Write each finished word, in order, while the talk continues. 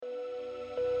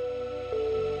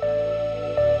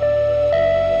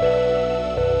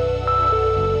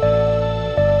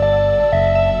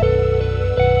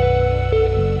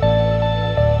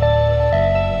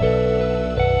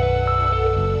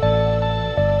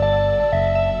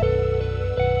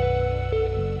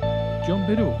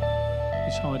Biddle.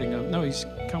 He's hiding up. No, he's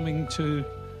coming to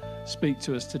speak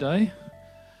to us today.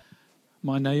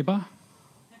 My neighbour.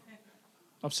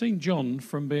 I've seen John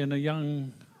from being a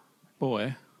young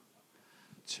boy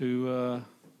to...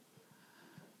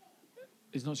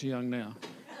 he's not so young now.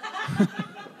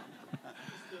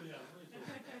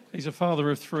 He's a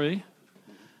father of 3,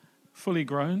 fully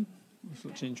grown. This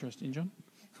looks interesting, John.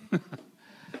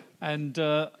 And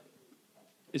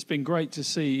it's been great to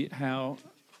see how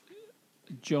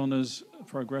John has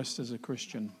progressed as a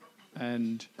Christian.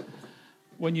 And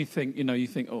when you think,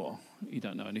 oh, he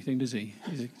don't know anything, does he?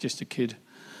 He's just a kid.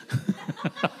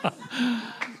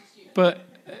 But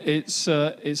it's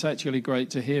actually great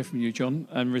to hear from you, John,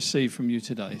 and receive from you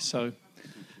today. So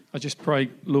I just pray,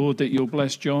 Lord, that you'll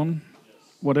bless John,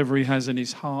 whatever he has in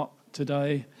his heart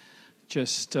today.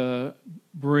 Just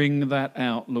bring that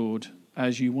out, Lord,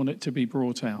 as you want it to be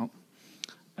brought out,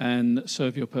 and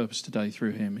serve your purpose today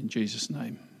through him, in Jesus'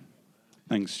 name.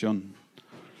 Thanks, John.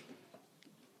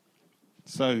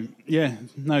 So,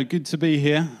 good to be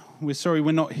here. We're sorry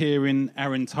we're not here in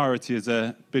our entirety as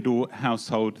a Biddle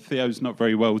household. Theo's not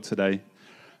very well today,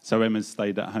 so Emma's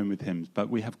stayed at home with him. But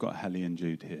we have got Hallie and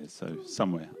Jude here, so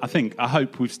somewhere. I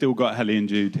hope we've still got Hallie and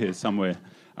Jude here somewhere.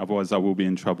 Otherwise, I will be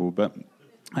in trouble. But,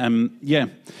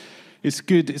 it's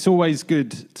good. It's always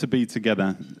good to be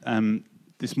together.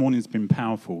 This morning's been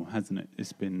powerful, hasn't it?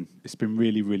 It's been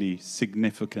really, really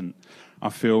significant, I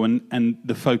feel. And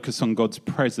the focus on God's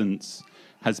presence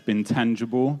has been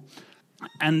tangible.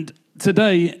 And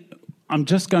today, I'm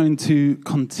just going to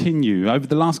continue. Over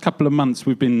the last couple of months,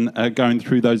 we've been going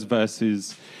through those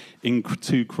verses in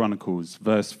 2 Chronicles,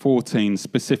 verse 14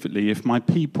 specifically. If my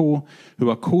people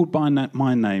who are called by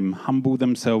my name humble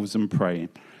themselves and pray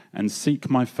and seek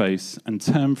my face and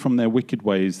turn from their wicked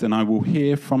ways, then I will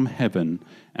hear from heaven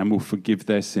and will forgive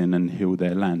their sin and heal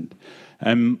their land.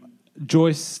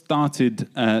 Joyce started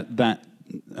that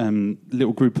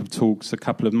little group of talks a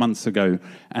couple of months ago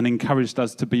and encouraged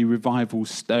us to be revival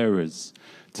stirrers,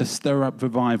 to stir up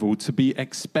revival, to be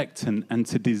expectant and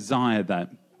to desire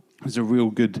that. It was a real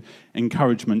good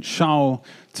encouragement. Charles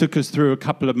took us through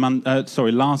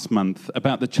last month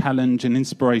about the challenge and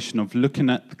inspiration of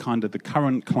looking at the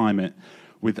current climate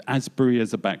with Asbury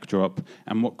as a backdrop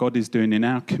and what God is doing in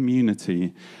our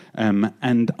community,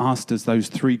 and asked us those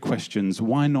 3 questions.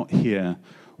 Why not here?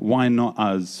 Why not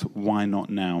us? Why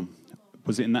not now?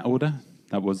 Was it in that order?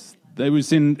 It was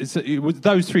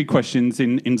those 3 questions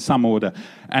in some order,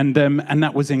 and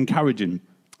that was encouraging.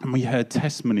 And we heard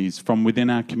testimonies from within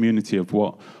our community of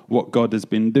what God has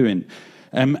been doing.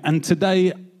 And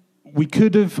today we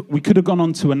could have gone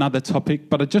on to another topic,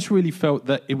 but I just really felt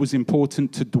that it was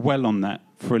important to dwell on that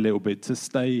for a little bit, to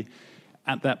stay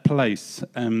at that place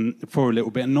for a little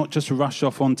bit and not just rush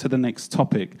off onto the next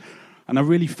topic. And I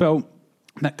really felt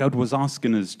that God was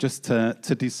asking us just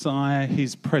to desire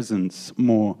his presence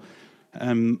more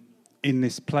in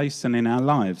this place and in our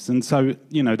lives. And so,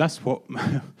 that's what...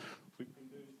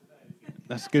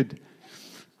 That's good.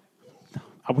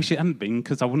 I wish it hadn't been,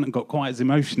 because I wouldn't have got quite as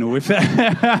emotional if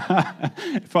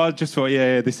I just thought,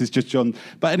 this is just John.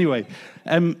 But anyway,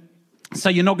 so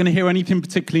you're not going to hear anything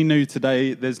particularly new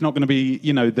today. There's not going to be,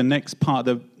 the next part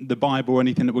of the Bible or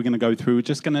anything that we're going to go through. We're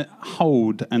just going to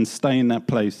hold and stay in that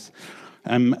place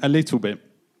a little bit.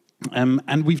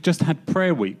 And we've just had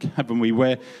prayer week, haven't we,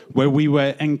 where we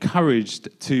were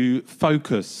encouraged to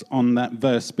focus on that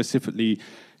verse specifically,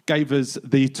 gave us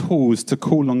the tools to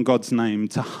call on God's name,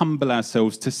 to humble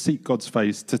ourselves, to seek God's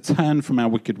face, to turn from our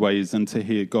wicked ways and to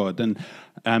hear God. And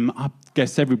I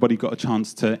guess everybody got a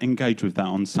chance to engage with that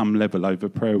on some level over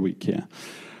prayer week here.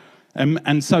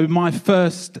 And so my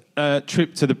first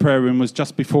trip to the prayer room was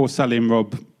just before Sally and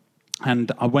Rob.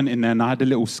 And I went in there and I had a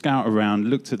little scout around,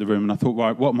 looked at the room, and I thought,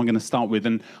 right, what am I going to start with?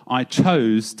 And I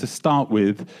chose to start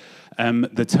with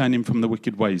the turning from the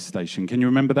wicked ways station. Can you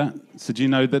remember that? So do you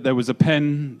know that there was a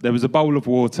pen, there was a bowl of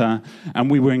water,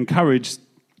 and we were encouraged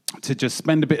to just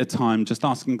spend a bit of time just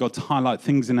asking God to highlight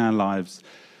things in our lives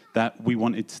that we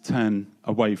wanted to turn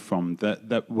away from,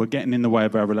 that were getting in the way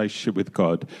of our relationship with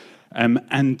God,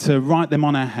 and to write them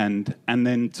on our hand and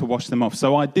then to wash them off.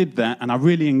 So I did that, and I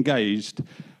really engaged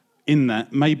in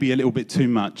that, maybe a little bit too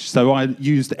much. So I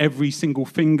used every single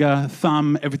finger,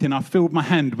 thumb, everything. I filled my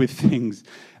hand with things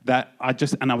that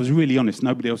and I was really honest.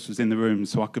 Nobody else was in the room,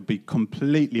 so I could be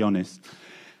completely honest.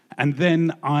 And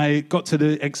then I got to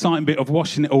the exciting bit of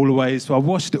washing it all away. So I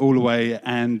washed it all away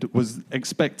and was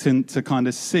expectant to kind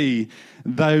of see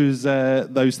those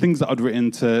things that I'd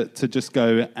written to just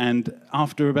go. And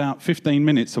after about 15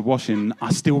 minutes of washing,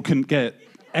 I still couldn't get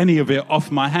any of it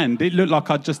off my hand. It looked like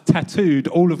I'd just tattooed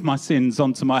all of my sins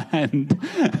onto my hand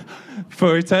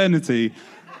for eternity.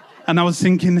 And I was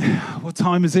thinking, what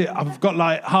time is it? I've got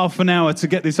like half an hour to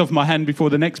get this off my hand before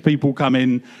the next people come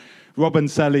in. Rob and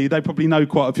Sally, they probably know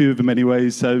quite a few of them anyway,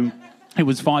 so it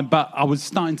was fine. But I was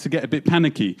starting to get a bit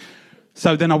panicky.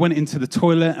 So then I went into the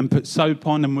toilet and put soap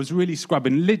on and was really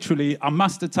scrubbing. Literally, I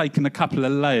must have taken a couple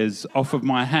of layers off of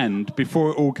my hand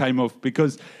before it all came off,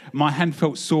 because my hand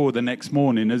felt sore the next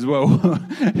morning as well.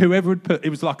 Whoever had put, it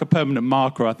was like a permanent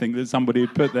marker, I think, that somebody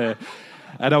had put there.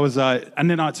 And I was like, and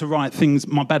then I had to write things,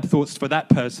 my bad thoughts for that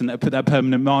person that put that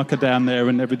permanent marker down there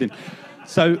and everything.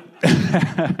 So,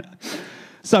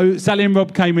 so Sally and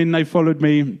Rob came in, they followed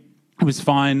me. It was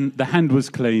fine. The hand was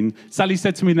clean. Sally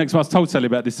said to me next month, I told Sally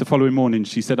about this the following morning.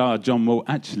 She said, John, well,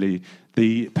 actually,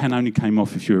 the pen only came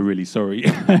off if you were really sorry.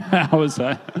 I was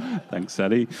like, thanks,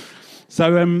 Sally.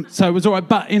 So it was all right.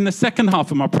 But in the second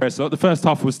half of my prayer slot, the first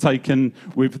half was taken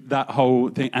with that whole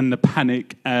thing and the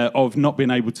panic of not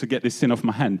being able to get this sin off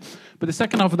my hand. But the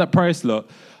second half of that prayer slot,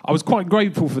 I was quite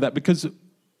grateful for that, because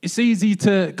it's easy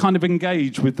to kind of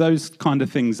engage with those kind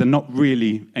of things and not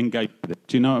really engage with it.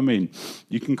 Do you know what I mean?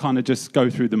 You can kind of just go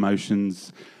through the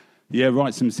motions,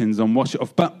 write some sins on, wash it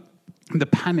off. But the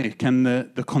panic and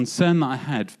the concern that I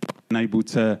had for being able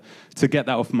to get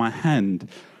that off my hand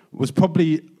was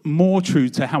probably more true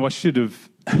to how I should have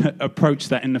approached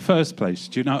that in the first place.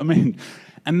 Do you know what I mean?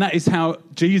 And that is how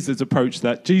Jesus approached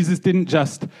that. Jesus didn't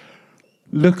just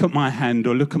look at my hand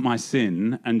or look at my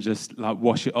sin and just like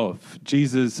wash it off.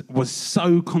 Jesus was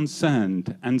so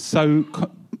concerned and so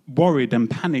worried and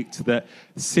panicked that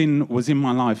sin was in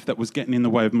my life that was getting in the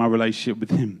way of my relationship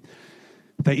with him,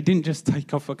 that he didn't just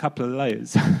take off a couple of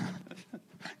layers.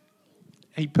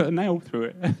 He put a nail through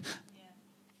it.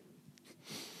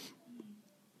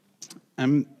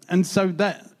 And so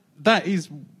that is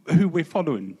who we're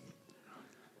following.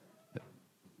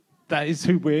 That is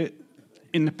who we're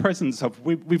in the presence of.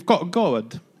 We've got a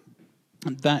God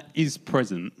that is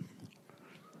present.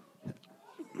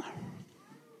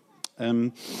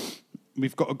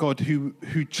 We've got a God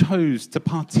who chose to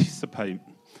participate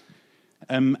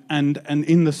and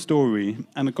in the story,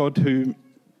 and a God who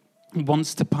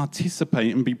wants to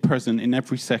participate and be present in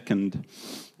every second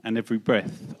and every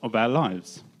breath of our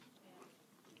lives.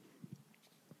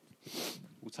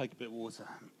 We'll take a bit of water.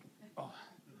 Oh.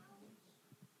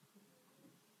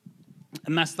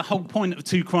 And that's the whole point of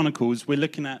 2 Chronicles. We're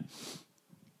looking at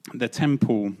the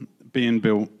temple being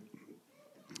built,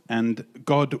 and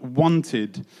God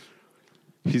wanted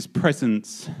his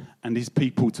presence and his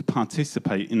people to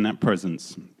participate in that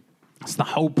presence. It's the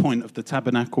whole point of the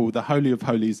tabernacle, the Holy of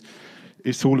Holies.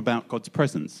 It's all about God's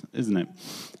presence, isn't it?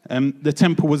 The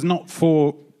temple was not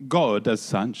for God as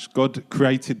such. God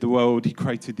created the world. He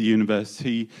created the universe.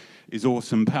 He is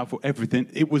awesome, powerful, everything.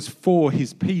 It was for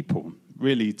his people,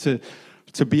 really, to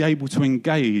be able to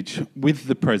engage with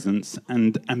the presence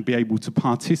and be able to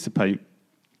participate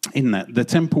in that. The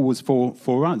temple was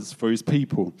for us, for his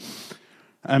people.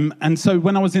 And so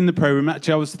when I was in the prayer room,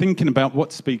 actually, I was thinking about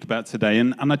what to speak about today,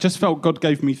 and I just felt God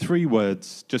gave me 3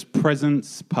 words, just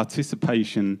presence,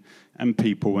 participation, and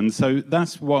people. And so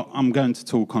that's what I'm going to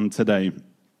talk on today,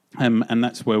 and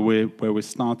that's where we're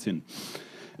starting.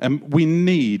 We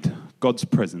need God's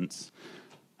presence,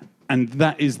 and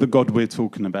that is the God we're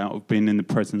talking about, of being in the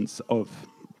presence of.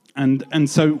 And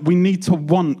so we need to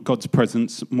want God's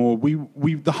presence more.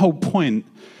 The whole point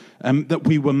that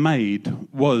we were made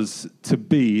was to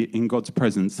be in God's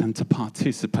presence and to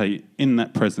participate in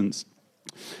that presence.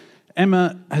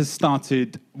 Emma has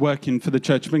started working for the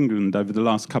Church of England over the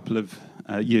last couple of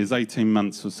years, 18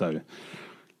 months or so.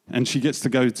 And she gets to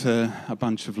go to a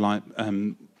bunch of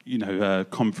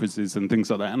conferences and things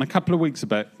like that. And a couple of weeks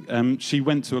back, she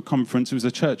went to a conference. It was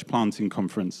a church planting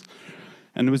conference.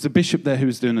 And there was a bishop there who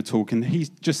was doing a talk, and he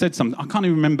just said something. I can't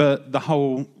even remember the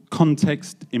whole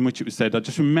context in which it was said. I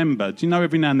just remember, do you know,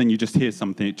 every now and then you just hear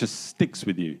something, it just sticks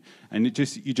with you, and you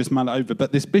just mull it over.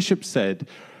 But this bishop said,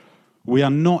 we are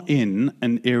not in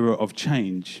an era of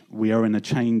change, we are in a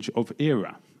change of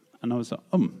era. And I was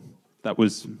like,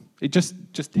 it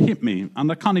just hit me. And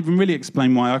I can't even really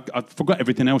explain why. I forgot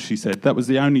everything else she said. That was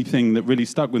the only thing that really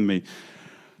stuck with me.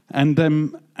 And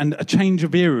a change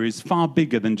of era is far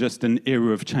bigger than just an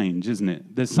era of change, isn't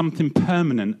it? There's something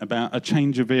permanent about a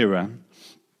change of era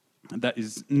that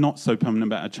is not so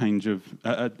permanent about a change of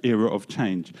an era of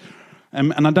change.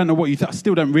 And I don't know what you think. I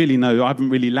still don't really know. I haven't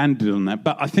really landed on that.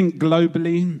 But I think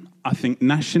globally, I think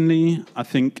nationally, I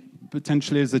think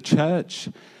potentially as a church,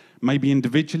 maybe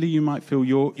individually, you might feel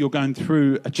you're going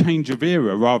through a change of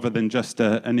era rather than just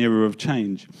an era of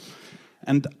change.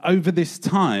 And over this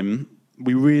time,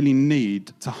 we really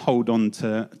need to hold on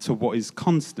to what is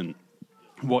constant,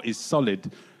 what is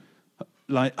solid.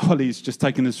 like Holly's just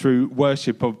taken us through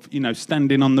worship of,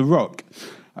 standing on the rock.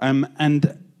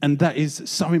 And that is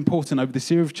so important over this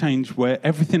era of change where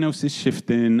everything else is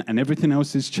shifting and everything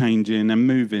else is changing and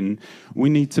moving. We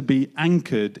need to be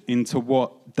anchored into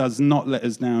what does not let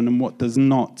us down and what does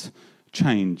not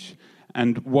change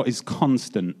and what is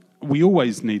constant. We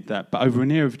always need that, but over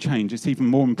an era of change, it's even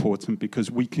more important because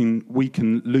we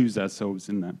can lose ourselves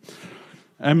in that.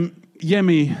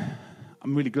 Yemi,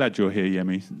 I'm really glad you're here,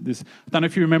 Yemi. I don't know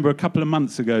if you remember a couple of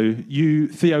months ago,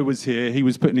 Theo was here. He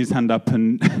was putting his hand up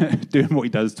and doing what he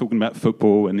does, talking about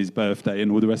football and his birthday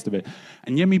and all the rest of it.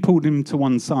 And Yemi pulled him to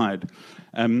one side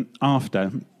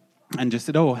after and just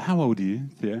said, "Oh, how old are you,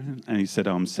 Theo?" And he said,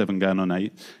 "Oh, I'm 7 going on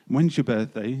 8. When's your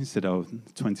birthday?" He said, "Oh,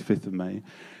 25th of May.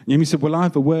 And Yemi said, "Well, I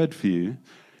have a word for you.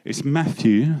 It's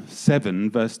Matthew 7,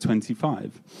 verse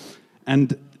 25.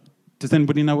 And does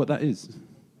anybody know what that is?"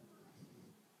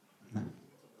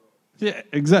 Yeah,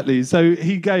 exactly. So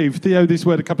he gave Theo this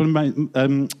word a couple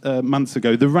of months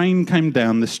ago. The rain came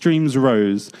down, the streams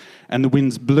rose, and the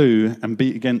winds blew and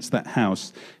beat against that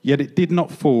house. Yet it did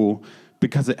not fall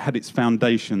because it had its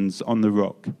foundations on the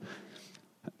rock.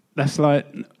 That's like,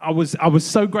 I was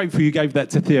so grateful you gave that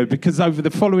to Theo, because over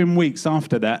the following weeks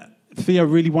after that, Theo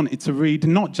really wanted to read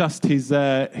not just his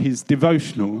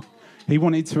devotional, he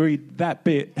wanted to read that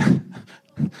bit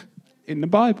in the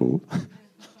Bible.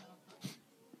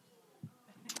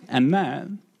 And that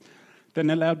then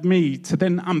allowed me to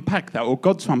then unpack that, or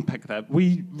God to unpack that.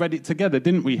 We read it together,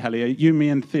 didn't we, Hallie? You, me,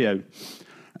 and Theo.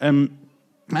 And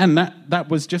that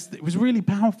was just, it was really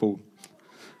powerful.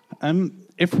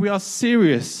 If we are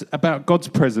serious about God's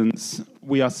presence,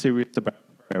 we are serious about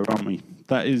prayer, aren't we?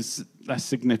 That's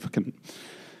significant.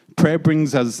 Prayer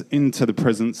brings us into the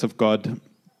presence of God.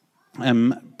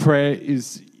 Prayer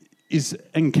is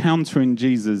encountering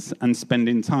Jesus and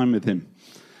spending time with him.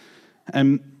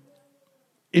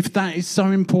 If that is so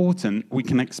important, we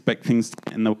can expect things to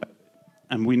get in the way.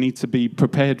 And we need to be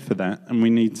prepared for that. And we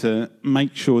need to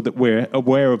make sure that we're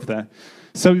aware of that.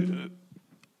 So,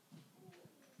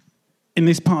 in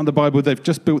this part of the Bible, they've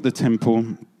just built the temple.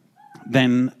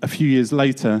 Then, a few years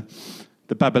later,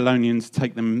 the Babylonians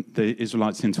take the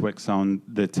Israelites into exile, and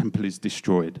the temple is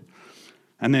destroyed.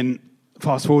 And then,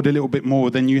 fast forward a little bit more,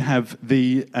 then you have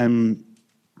the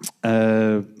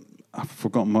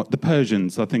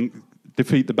Persians, I think,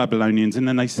 defeat the Babylonians, and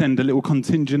then they send a little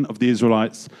contingent of the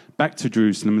Israelites back to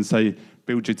Jerusalem and say,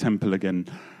 "Build your temple again.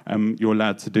 You're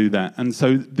allowed to do that." And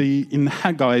so in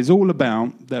Haggai is all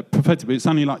about that prophetic. It's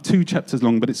only like 2 chapters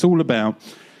long, but it's all about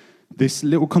this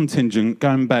little contingent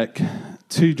going back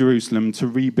to Jerusalem to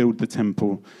rebuild the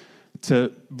temple,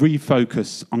 to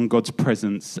refocus on God's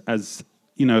presence as,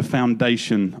 a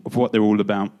foundation of what they're all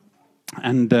about.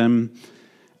 And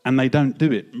they don't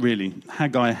do it, really.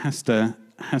 Haggai has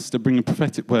to bring a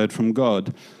prophetic word from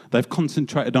God. They've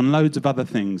concentrated on loads of other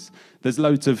things. There's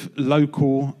loads of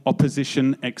local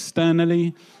opposition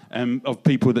externally of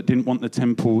people that didn't want the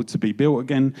temple to be built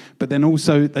again. But then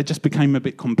also they just became a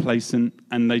bit complacent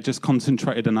and they just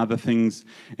concentrated on other things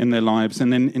in their lives.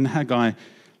 And then in Haggai,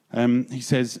 he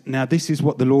says, "Now this is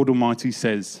what the Lord Almighty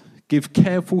says. Give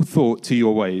careful thought to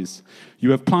your ways.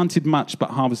 You have planted much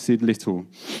but harvested little.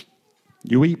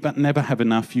 You eat but never have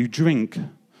enough. You drink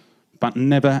but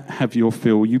never have your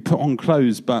fill. You put on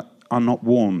clothes but are not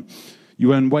warm.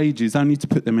 You earn wages only to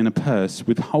put them in a purse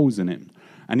with holes in it."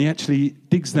 And he actually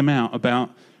digs them out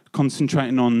about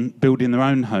concentrating on building their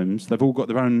own homes. They've all got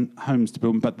their own homes to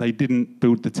build, but they didn't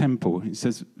build the temple. He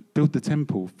says, build the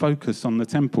temple, focus on the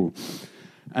temple.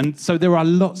 And so there are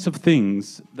lots of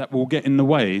things that will get in the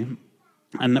way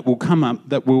and that will come up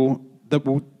that will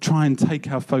try and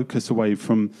take our focus away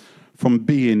from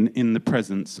being in the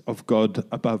presence of God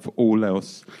above all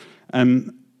else.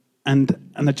 And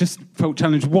I just felt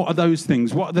challenged. What are those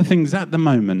things? What are the things at the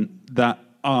moment that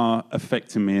are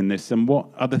affecting me in this? And what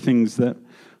are the things that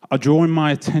are drawing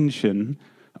my attention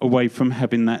away from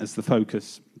having that as the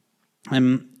focus? I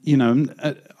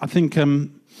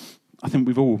think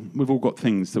we've all got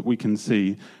things that we can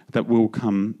see that will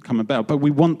come about. But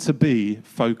we want to be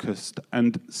focused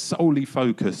and solely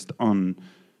focused on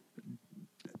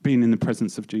being in the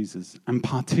presence of Jesus and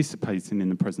participating in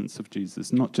the presence of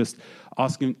Jesus, not just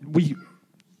asking.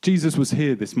 Jesus was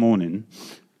here this morning.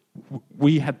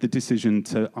 We had the decision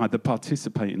to either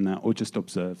participate in that or just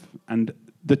observe. And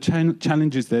the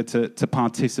challenge is there to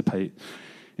participate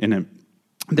in it.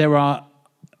 There are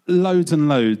loads and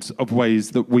loads of ways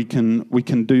that we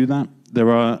can do that. There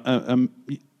are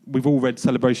we've all read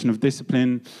Celebration of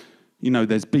Discipline.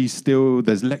 There's Be Still,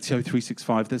 there's Lectio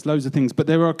 365, there's loads of things. But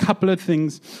there are a couple of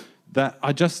things that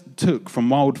I just took from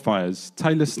Wildfires,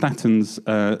 Taylor Statton's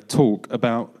talk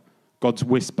about God's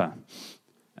whisper.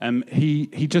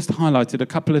 He just highlighted a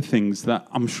couple of things that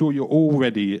I'm sure you're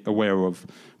already aware of,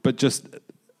 but just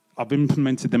I've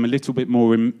implemented them a little bit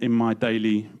more in my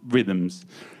daily rhythms,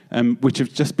 which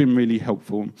have just been really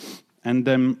helpful.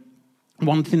 And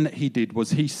one thing that he did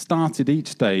was he started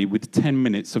each day with 10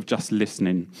 minutes of just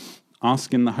listening,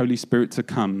 asking the Holy Spirit to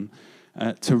come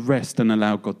to rest and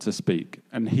allow God to speak.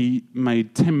 And he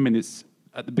made 10 minutes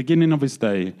at the beginning of his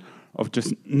day of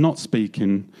just not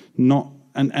speaking,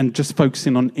 and just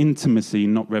focusing on intimacy,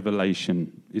 not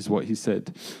revelation, is what he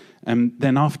said. And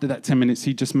then after that 10 minutes,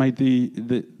 he just made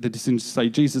the decision to say,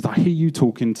 Jesus, I hear you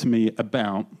talking to me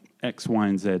about X, Y,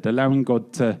 and Z, allowing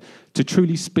God to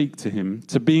truly speak to him,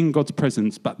 to be in God's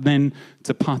presence, but then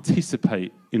to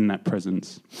participate in that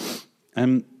presence.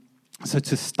 So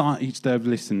to start each day of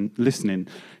listening,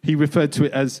 he referred to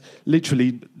it as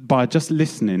literally by just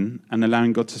listening and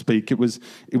allowing God to speak. It was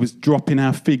dropping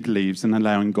our fig leaves and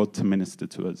allowing God to minister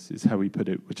to us, is how he put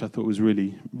it, which I thought was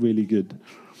really, really good.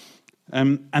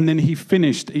 And then he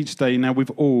finished each day. Now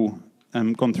we've all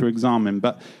gone through examen,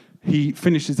 but he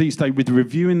finishes each day with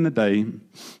reviewing the day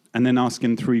and then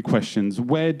asking 3 questions.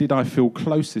 Where did I feel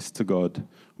closest to God?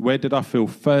 Where did I feel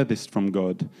furthest from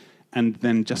God? And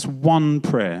then just one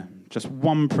prayer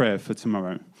for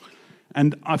tomorrow.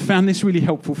 And I found this really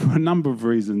helpful for a number of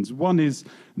reasons. One is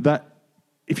that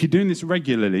if you're doing this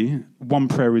regularly, one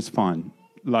prayer is fine.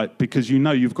 Because you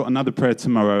know you've got another prayer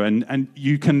tomorrow and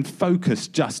you can focus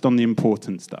just on the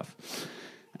important stuff.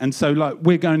 And so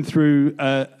we're going through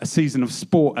a season of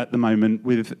sport at the moment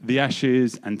with the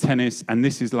Ashes and tennis, and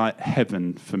this is like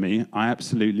heaven for me. I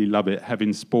absolutely love it,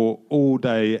 having sport all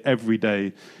day, every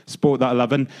day, sport that I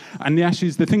love. And the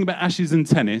Ashes, the thing about Ashes and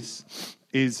tennis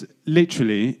is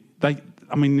literally, the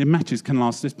matches can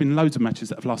last, there's been loads of matches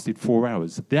that have lasted 4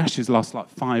 hours. The Ashes last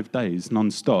 5 days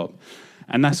non-stop.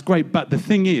 And that's great, but the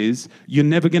thing is, you're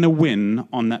never going to win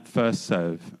on that first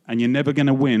serve, and you're never going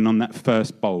to win on that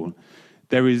first bowl.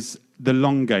 There is the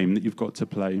long game that you've got to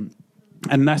play.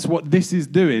 And that's what this is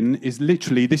doing, is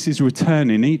literally, this is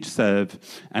returning each serve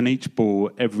and each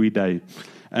ball every day.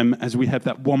 As we have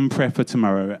that one prayer for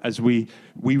tomorrow, as we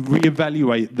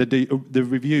reevaluate the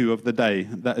review of the day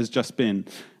that has just been.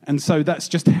 And so that's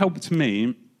just helped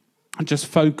me just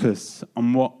focus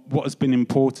on what has been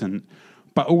important,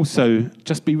 but also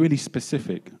just be really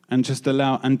specific and just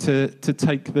allow, and to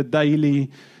take the daily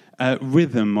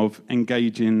rhythm of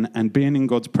engaging and being in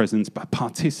God's presence, but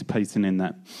participating in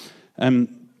that.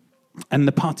 And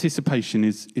the participation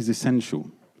is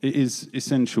essential. It is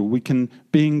essential. We can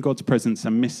be in God's presence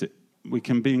and miss it. We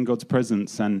can be in God's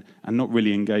presence and not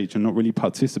really engage and not really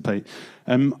participate.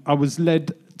 I was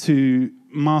led to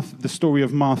the story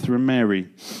of Martha and Mary,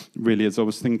 really, as I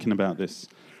was thinking about this.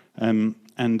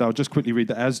 And I'll just quickly read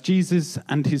that. As Jesus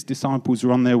and his disciples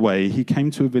were on their way, he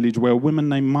came to a village where a woman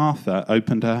named Martha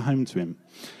opened her home to him.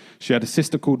 She had a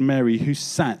sister called Mary who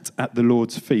sat at the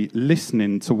Lord's feet,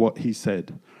 listening to what he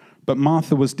said. But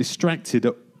Martha was distracted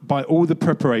by all the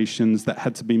preparations that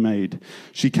had to be made.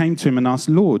 She came to him and asked,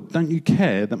 Lord, don't you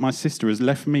care that my sister has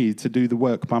left me to do the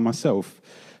work by myself?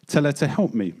 Tell her to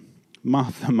help me.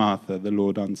 Martha, Martha, the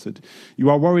Lord answered,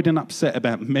 you are worried and upset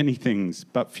about many things,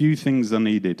 but few things are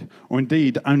needed, or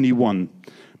indeed only one.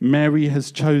 Mary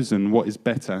has chosen what is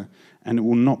better, and it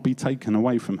will not be taken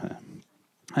away from her.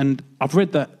 And I've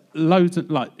read that loads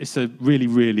of, it's a really,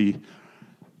 really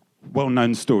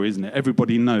well-known story, isn't it?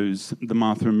 Everybody knows the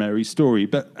Martha and Mary story.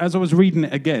 But as I was reading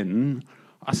it again,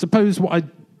 I suppose what I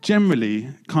generally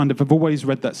kind of have always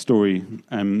read that story,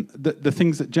 the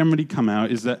things that generally come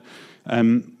out is that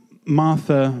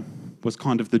Martha was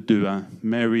kind of the doer.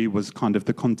 Mary was kind of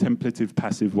the contemplative,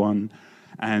 passive one.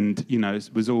 And, it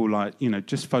was all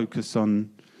just focus on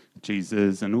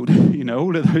Jesus and all,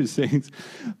 all of those things.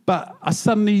 But I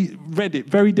suddenly read it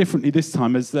very differently this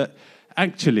time, as that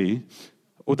actually,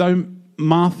 although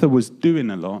Martha was doing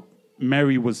a lot,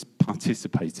 Mary was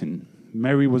participating.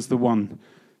 Mary was the one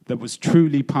that was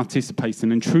truly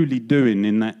participating and truly doing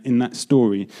in that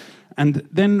story. And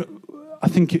then I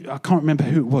can't remember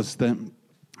who it was that,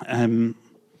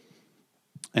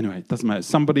 anyway, it doesn't matter.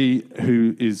 Somebody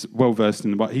who is well-versed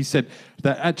in the Bible, he said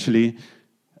that actually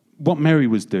what Mary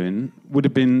was doing would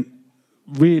have been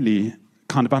really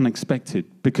kind of unexpected,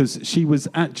 because she was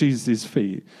at Jesus'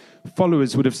 feet.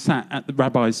 Followers would have sat at the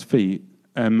rabbi's feet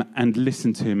and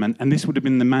listened to him, and this would have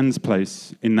been the man's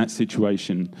place in that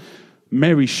situation.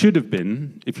 Mary should have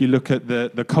been, if you look at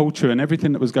the culture and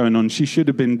everything that was going on, she should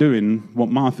have been doing what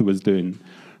Martha was doing.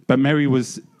 But Mary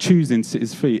was choosing to sit at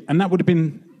his feet. And that would have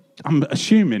been I'm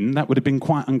assuming that would have been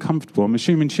quite uncomfortable. I'm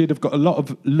assuming she'd have got a lot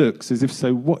of looks as if,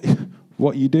 so what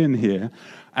are you doing here?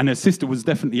 And her sister was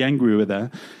definitely angry with her.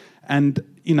 And,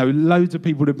 loads of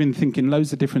people would have been thinking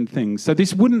loads of different things. So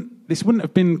this wouldn't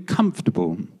have been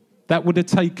comfortable. That would have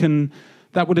taken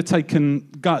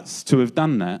guts to have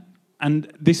done that.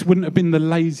 And this wouldn't have been the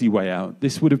lazy way out.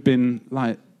 This would have been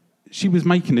like, she was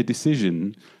making a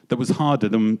decision that was harder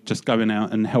than just going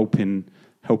out and helping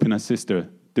her sister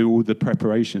do all the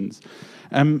preparations.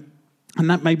 And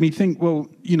that made me think, well,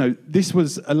 this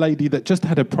was a lady that just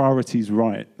had her priorities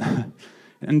right.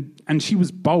 and she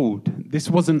was bold. This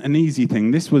wasn't an easy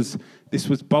thing. This was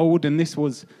bold, and this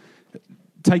was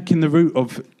taking the route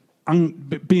of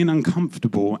being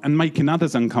uncomfortable and making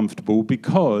others uncomfortable,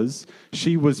 because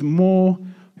she was more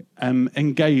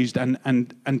engaged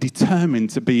and determined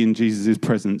to be in Jesus'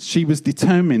 presence. She was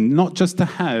determined not just to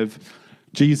have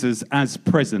Jesus as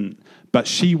present, but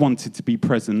she wanted to be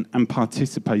present and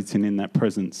participating in that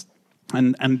presence.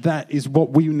 And that is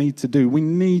what we need to do. We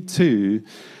need to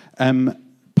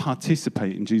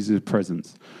participate in Jesus'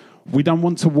 presence. We don't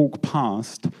want to walk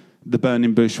past the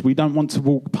burning bush. We don't want to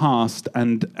walk past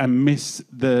and miss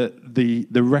the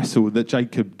wrestle that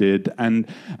Jacob did, and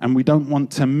we don't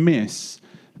want to miss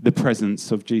the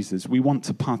presence of Jesus. We want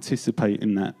to participate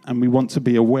in that, and we want to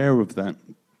be aware of that.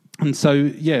 And so,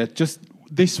 just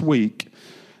this week,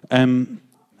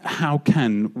 how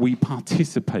can we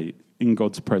participate in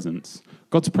God's presence?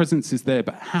 God's presence is there,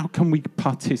 but how can we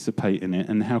participate in it,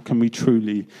 and how can we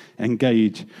truly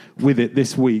engage with it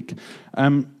this week?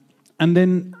 And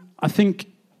then I think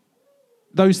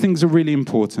those things are really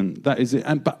important. That is it.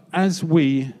 But as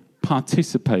we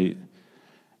participate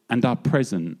and are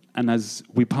present, and as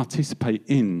we participate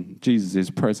in Jesus'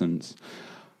 presence,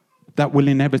 that will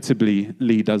inevitably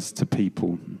lead us to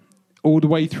people. All the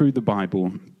way through the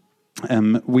Bible,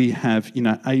 we have,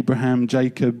 Abraham,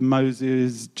 Jacob,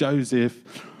 Moses,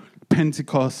 Joseph,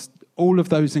 Pentecost, all of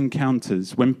those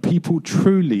encounters. When people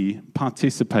truly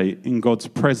participate in God's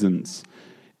presence,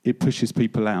 it pushes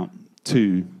people out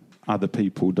to other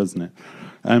people, doesn't it?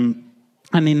 And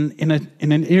in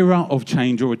an era of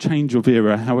change, or a change of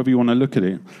era, however you want to look at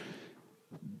it,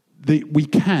 we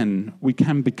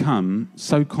can become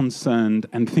so concerned,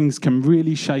 and things can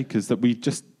really shake us, that we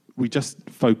just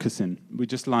focus in. We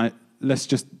just like, let's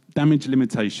just damage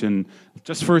limitation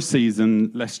just for a season.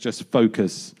 Let's just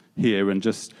focus here and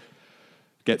just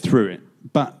get through it.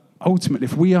 But ultimately,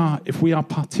 if we are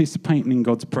participating in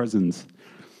God's presence,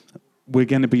 we're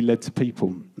going to be led to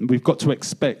people. We've got to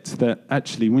expect that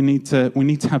actually we need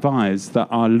to have eyes that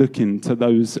are looking to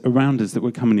those around us that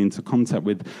we're coming into contact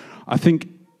with. I think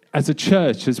as a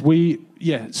church,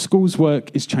 schools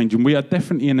work is changing. We are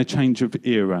definitely in a change of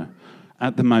era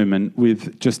at the moment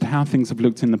with just how things have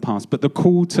looked in the past. But the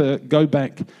call to go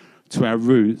back to our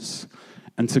roots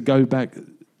and to go back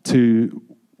to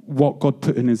what God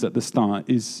put in us at the start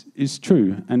is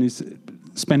true, and is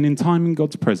spending time in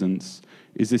God's presence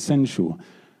is essential.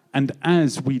 And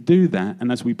as we do that,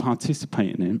 and as we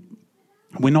participate in it,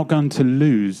 we're not going to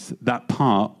lose that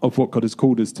part of what God has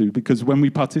called us to, because when we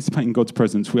participate in God's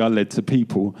presence, we are led to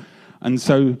people. And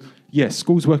so, yes,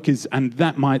 schools work is, and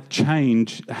that might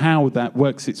change how that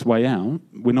works its way out.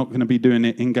 We're not going to be doing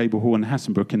it in Gable Hall and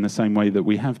Hassenbrook in the same way that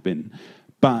we have been.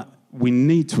 But we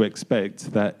need to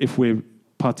expect that if we're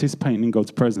participating in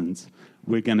God's presence,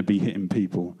 we're going to be hitting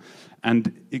people.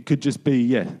 And it could just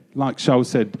be, like Charles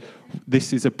said,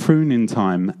 this is a pruning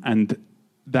time, and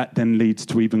that then leads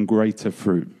to even greater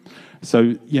fruit.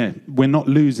 So, we're not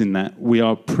losing that. We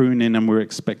are pruning, and we're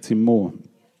expecting more.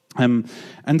 And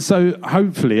so,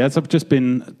 hopefully, as I've just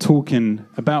been talking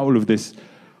about all of this,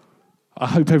 I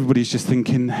hope everybody's just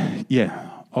thinking,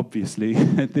 obviously,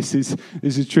 this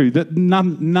is true. That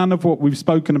none of what we've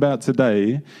spoken about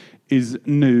today is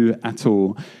new at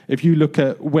all. If you look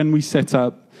at when we set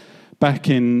up back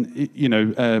in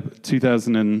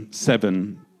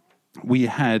 2007, we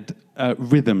had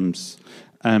rhythms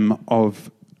of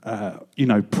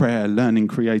prayer, learning,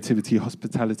 creativity,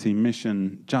 hospitality,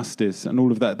 mission, justice, and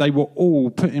all of that. They were all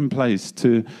put in place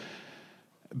to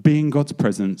be in God's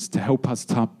presence, to help us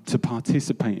to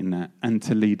participate in that and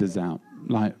to lead us out.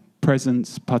 Like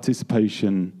presence,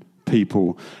 participation,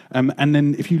 people. And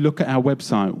then if you look at our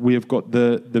website, we have got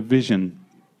the vision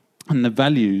and the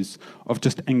values of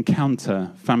just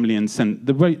encounter, family, and sent.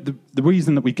 The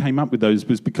reason that we came up with those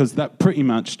was because that pretty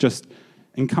much just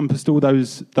encompassed all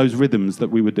those rhythms that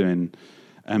we were doing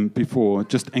before.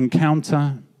 Just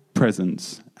encounter,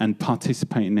 presence and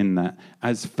participating in that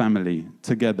as family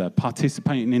together,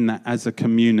 participating in that as a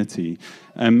community,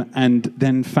 and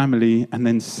then family, and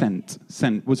then sent.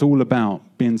 Sent was all about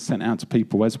being sent out to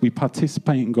people. As we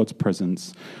participate in God's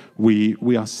presence, we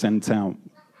are sent out.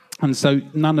 And so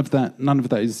none of that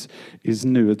is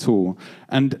new at all.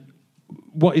 And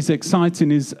what is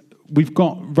exciting is we've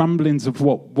got rumblings of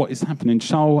what is happening.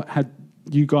 Charles had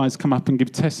you guys come up and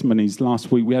give testimonies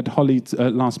last week. We had Holly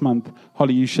last month.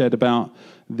 Holly, you shared about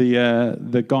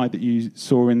the guy that you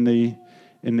saw in the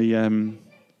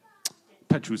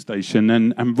petrol station,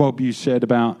 and Rob, you shared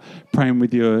about praying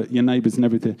with your neighbours and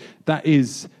everything. That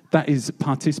is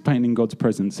participating in God's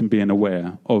presence and being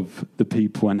aware of the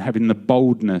people and having the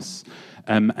boldness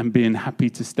and being happy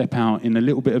to step out in a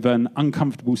little bit of an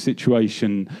uncomfortable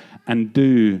situation and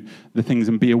do the things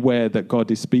and be aware that God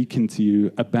is speaking to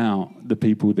you about the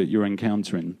people that you're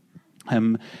encountering.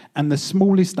 And the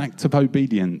smallest act of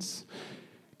obedience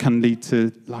can lead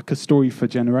to like a story for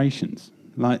generations.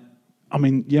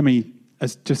 Yemi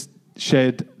has just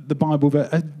shared the Bible,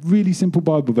 a really simple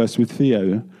Bible verse with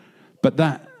Theo, but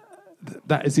that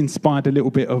has inspired a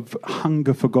little bit of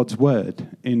hunger for God's word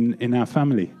in our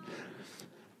family.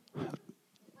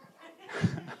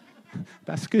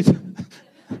 That's good.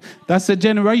 That's a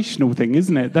generational thing,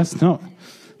 isn't it? That's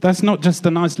not just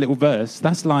a nice little verse.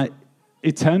 That's like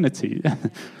eternity.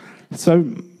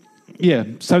 So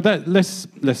that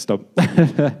let's stop.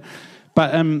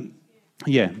 But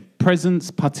presence,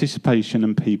 participation,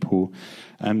 and people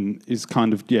is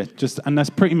kind of and that's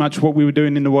pretty much what we were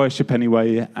doing in the worship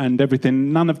anyway, and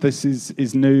everything. None of this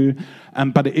is new,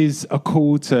 but it is a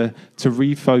call to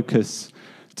refocus,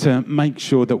 to make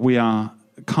sure that we are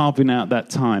carving out that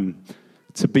time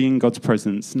to be in God's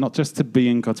presence, not just to be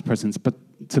in God's presence, but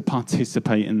to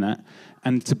participate in that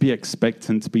and to be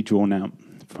expectant, to be drawn out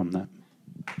from that.